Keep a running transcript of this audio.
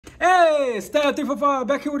Hey, Style345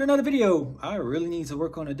 back here with another video. I really need to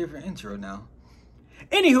work on a different intro now.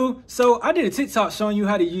 Anywho, so I did a TikTok showing you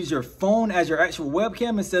how to use your phone as your actual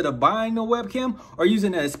webcam instead of buying a webcam or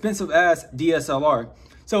using an expensive ass DSLR.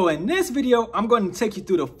 So in this video, I'm going to take you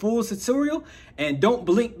through the full tutorial, and don't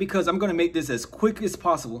blink because I'm going to make this as quick as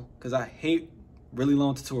possible because I hate really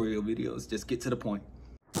long tutorial videos. Just get to the point.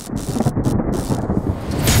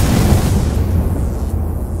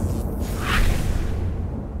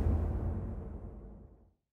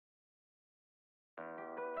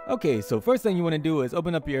 Okay, so first thing you want to do is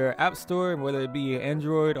open up your app store, whether it be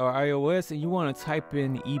Android or iOS, and you want to type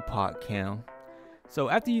in Epoch Cam. So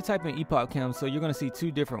after you type in Epoch Cam, so you're going to see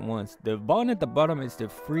two different ones. The one at the bottom is the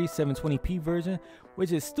free 720p version,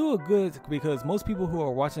 which is still good because most people who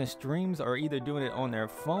are watching streams are either doing it on their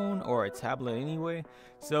phone or a tablet anyway.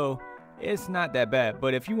 So it's not that bad.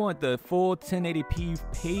 But if you want the full 1080p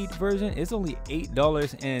paid version, it's only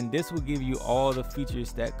 $8, and this will give you all the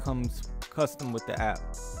features that comes custom with the app.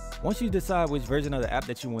 Once you decide which version of the app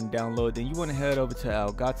that you want to download, then you want to head over to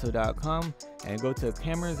elgato.com and go to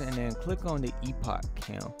cameras and then click on the Epoch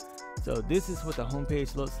Cam. So this is what the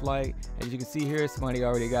homepage looks like. As you can see here, somebody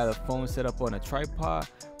already got a phone set up on a tripod,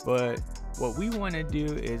 but what we want to do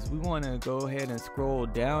is we want to go ahead and scroll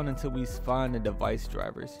down until we find the device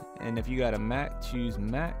drivers. And if you got a Mac, choose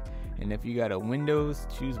Mac. And if you got a Windows,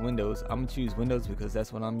 choose Windows. I'm gonna choose Windows because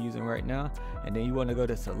that's what I'm using right now. And then you want to go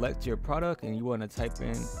to select your product and you want to type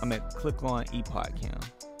in, click on Epoch Cam.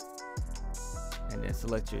 And then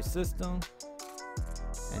select your system.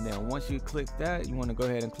 And then once you click that, you want to go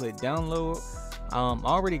ahead and click download. I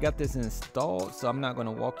already got this installed, so I'm not going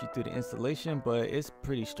to walk you through the installation, but it's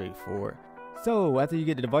pretty straightforward. So after you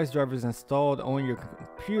get the device drivers installed on your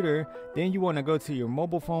computer, then you want to go to your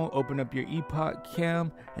mobile phone, open up your Epoch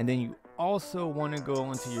Cam, and then you also want to go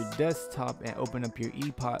onto your desktop and open up your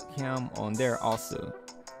Epoch Cam on there also.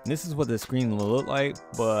 And this is what the screen will look like,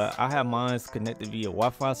 but I have mine connected via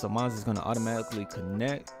Wi-Fi, so mine is going to automatically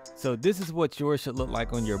connect. So this is what yours should look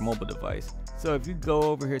like on your mobile device. So if you go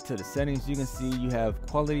over here to the settings, you can see you have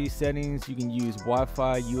quality settings, you can use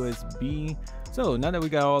Wi-Fi, USB. So now that we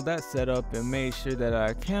got all that set up and made sure that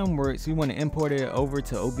our cam works, we want to import it over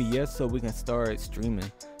to OBS so we can start streaming.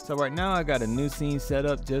 So right now I got a new scene set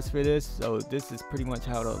up just for this, so this is pretty much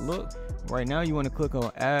how it'll look. Right now you want to click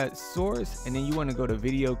on add source, and then you want to go to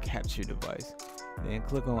video capture device. Then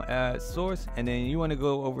click on add source, and then you want to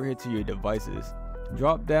go over here to your devices.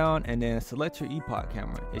 Drop down and then select your Epoch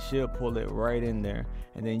camera. It should pull it right in there,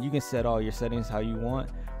 and then you can set all your settings how you want.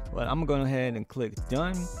 But I'm gonna go ahead and click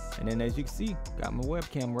done, and then as you can see, got my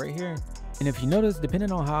webcam right here. And if you notice,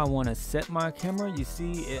 depending on how I want to set my camera, you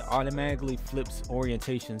see it automatically flips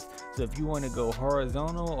orientations. So if you want to go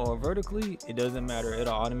horizontal or vertically, it doesn't matter,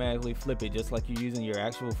 it'll automatically flip it just like you're using your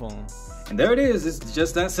actual phone. And there it is, it's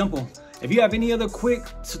just that simple. If you have any other quick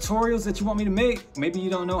tutorials that you want me to make, maybe you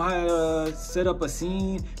don't know how to set up a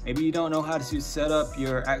scene, maybe you don't know how to set up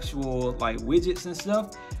your actual like widgets and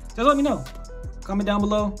stuff, just let me know. Comment down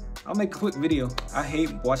below. I'll make a quick video. I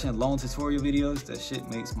hate watching long tutorial videos. That shit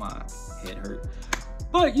makes my head hurt.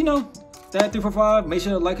 But you know, Style345, make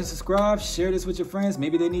sure to like and subscribe, share this with your friends.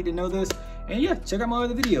 Maybe they need to know this. And yeah, check out my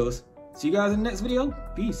other videos. See you guys in the next video.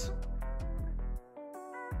 Peace.